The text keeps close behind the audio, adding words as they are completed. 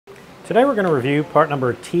Today we're going to review part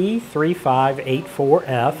number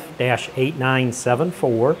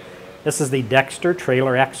T3584F-8974. This is the Dexter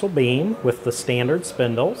Trailer Axle beam with the Standard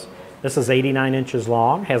Spindles. This is 89 inches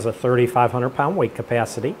long, has a 3,500 pound weight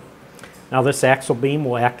capacity. Now this axle beam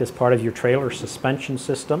will act as part of your trailer suspension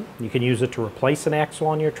system. You can use it to replace an axle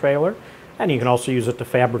on your trailer, and you can also use it to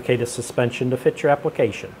fabricate a suspension to fit your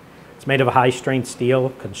application. It's made of a high-strength steel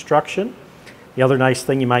construction. The other nice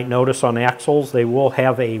thing you might notice on axles, they will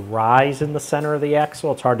have a rise in the center of the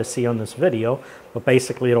axle. It's hard to see on this video, but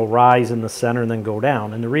basically it'll rise in the center and then go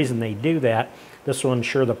down. And the reason they do that, this will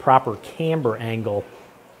ensure the proper camber angle.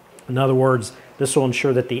 In other words, this will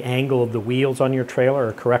ensure that the angle of the wheels on your trailer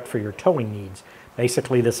are correct for your towing needs.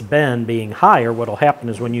 Basically, this bend being higher, what will happen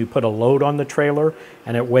is when you put a load on the trailer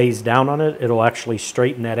and it weighs down on it, it'll actually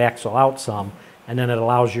straighten that axle out some, and then it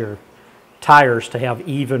allows your tires to have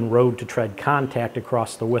even road to tread contact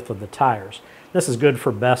across the width of the tires. This is good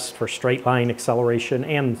for best for straight line acceleration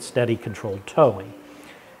and steady controlled towing.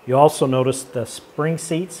 You also notice the spring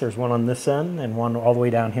seats. There's one on this end and one all the way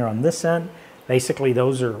down here on this end. Basically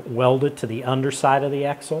those are welded to the underside of the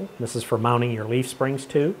axle. This is for mounting your leaf springs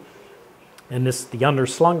to. And the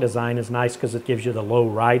underslung design is nice because it gives you the low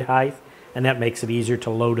ride height, and that makes it easier to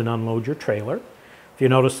load and unload your trailer. If you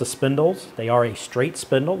notice the spindles, they are a straight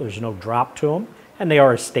spindle. There's no drop to them, and they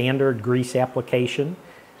are a standard grease application.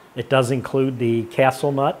 It does include the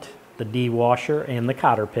castle nut, the D-washer, and the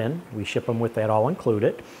cotter pin. We ship them with that all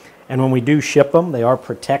included. And when we do ship them, they are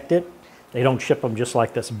protected. They don't ship them just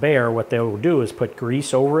like this bare. What they will do is put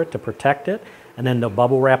grease over it to protect it, and then they'll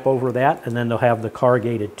bubble wrap over that, and then they'll have the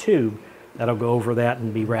corrugated tube that'll go over that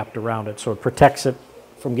and be wrapped around it, so it protects it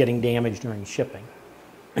from getting damaged during shipping.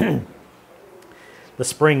 The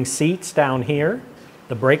spring seats down here,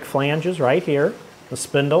 the brake flanges right here, the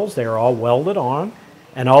spindles, they are all welded on.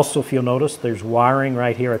 And also, if you'll notice, there's wiring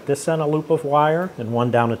right here at this end, a loop of wire, and one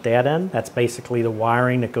down at that end. That's basically the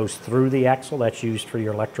wiring that goes through the axle that's used for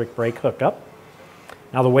your electric brake hookup.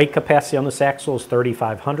 Now the weight capacity on this axle is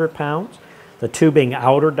 3,500 pounds. The tubing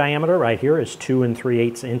outer diameter right here is 2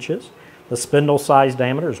 3/8 inches. The spindle size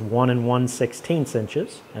diameter is 1 1/16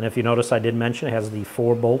 inches. And if you notice, I did mention it has the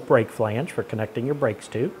 4-bolt brake flange for connecting your brakes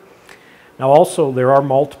to. Now also, there are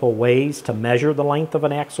multiple ways to measure the length of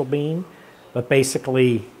an axle beam, but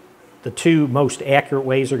basically the two most accurate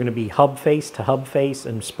ways are going to be hub face to hub face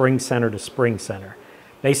and spring center to spring center.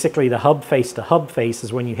 Basically, the hub face to hub face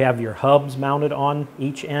is when you have your hubs mounted on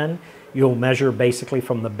each end. You'll measure basically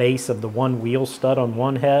from the base of the one wheel stud on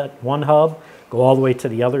one hub, go all the way to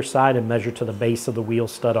the other side and measure to the base of the wheel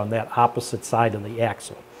stud on that opposite side of the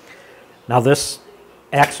axle. Now this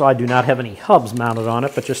axle, I do not have any hubs mounted on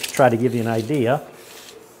it, but just to try to give you an idea,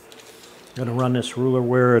 I'm going to run this ruler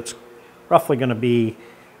where it's roughly going to be,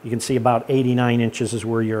 you can see about 89 inches is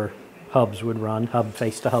where your hubs would run, hub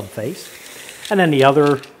face to hub face. And then the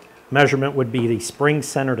other measurement would be the spring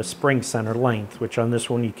center to spring center length, which on this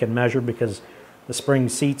one you can measure because the spring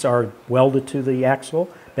seats are welded to the axle.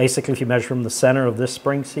 Basically, if you measure from the center of this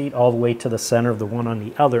spring seat all the way to the center of the one on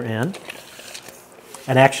the other end.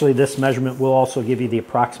 And actually, this measurement will also give you the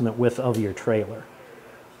approximate width of your trailer.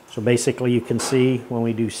 So basically, you can see when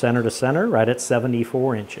we do center to center, right at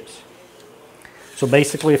 74 inches. So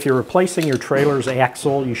basically, if you're replacing your trailer's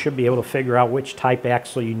axle, you should be able to figure out which type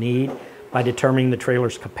axle you need by determining the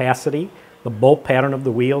trailer's capacity, the bolt pattern of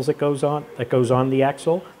the wheels that goes on the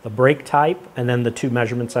axle, the brake type, and then the two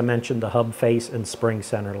measurements I mentioned, the hub face and spring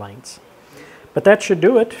center lengths. But that should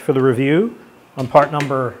do it for the review on part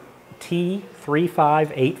number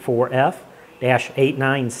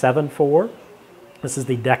T3584F-8974. This is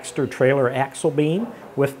the Dexter Trailer Axle beam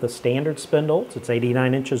with the Standard Spindles. It's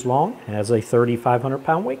 89 inches long and has a 3,500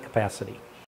 pound weight capacity.